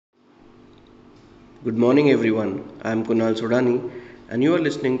Good morning, everyone. I'm Kunal Sodani, and you are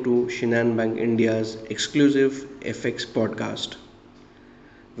listening to Shinhan Bank India's exclusive FX podcast.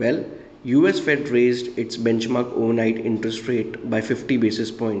 Well, US Fed raised its benchmark overnight interest rate by 50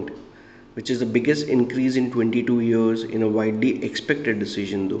 basis point, which is the biggest increase in 22 years in a widely expected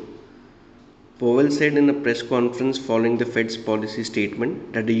decision though. Powell said in a press conference following the Fed's policy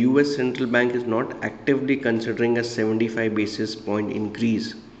statement that the US central bank is not actively considering a 75 basis point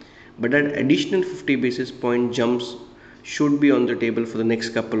increase, but that additional 50 basis point jumps should be on the table for the next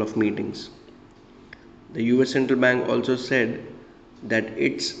couple of meetings. The US central bank also said that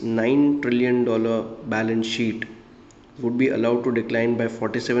its $9 trillion balance sheet would be allowed to decline by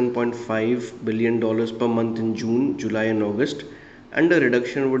 $47.5 billion per month in June, July, and August, and the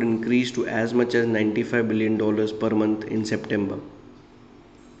reduction would increase to as much as $95 billion per month in September.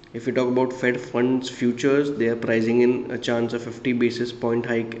 If we talk about Fed funds futures, they are pricing in a chance of 50 basis point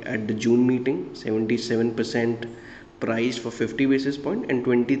hike at the June meeting, 77% priced for 50 basis point and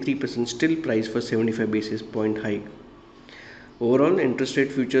 23% still priced for 75 basis point hike. Overall, interest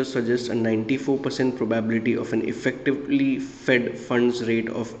rate futures suggest a 94% probability of an effectively Fed funds rate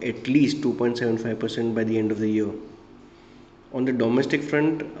of at least 2.75% by the end of the year. On the domestic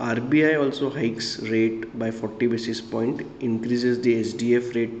front, RBI also hikes rate by 40 basis point, increases the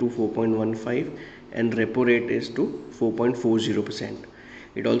SDF rate to 4.15 and repo rate is to 4.40%.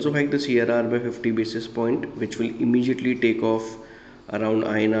 It also hiked the CRR by 50 basis point, which will immediately take off around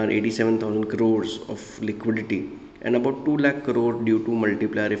INR 87,000 crores of liquidity and about 2 lakh crore due to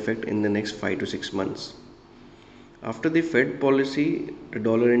multiplier effect in the next 5 to 6 months. After the Fed policy, the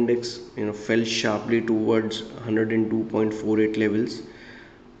dollar index fell sharply towards 102.48 levels.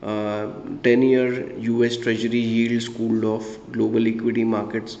 10-year US Treasury yields cooled off. Global equity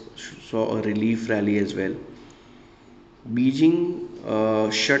markets saw a relief rally as well.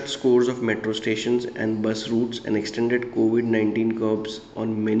 Beijing shut scores of metro stations and bus routes and extended COVID-19 curbs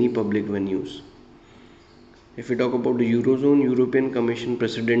on many public venues. If we talk about the Eurozone, European Commission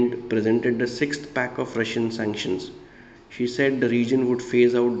President presented the sixth pack of Russian sanctions. She said the region would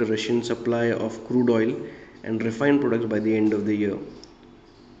phase out the Russian supply of crude oil and refined products by the end of the year.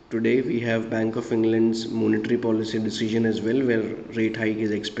 Today we have Bank of England's monetary policy decision as well, where rate hike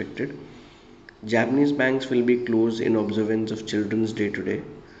is expected. Japanese banks will be closed in observance of Children's Day today.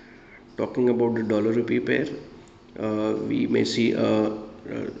 Talking about the dollar rupee pair, we may see a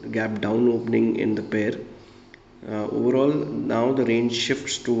gap down opening in the pair. Overall, now the range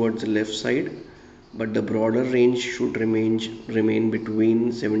shifts towards the left side, but the broader range should remain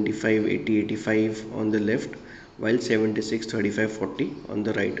between 75 80 85 on the left, while 76 35 40 on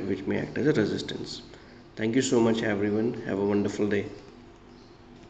the right, which may act as a resistance. Thank you so much, everyone. Have a wonderful day.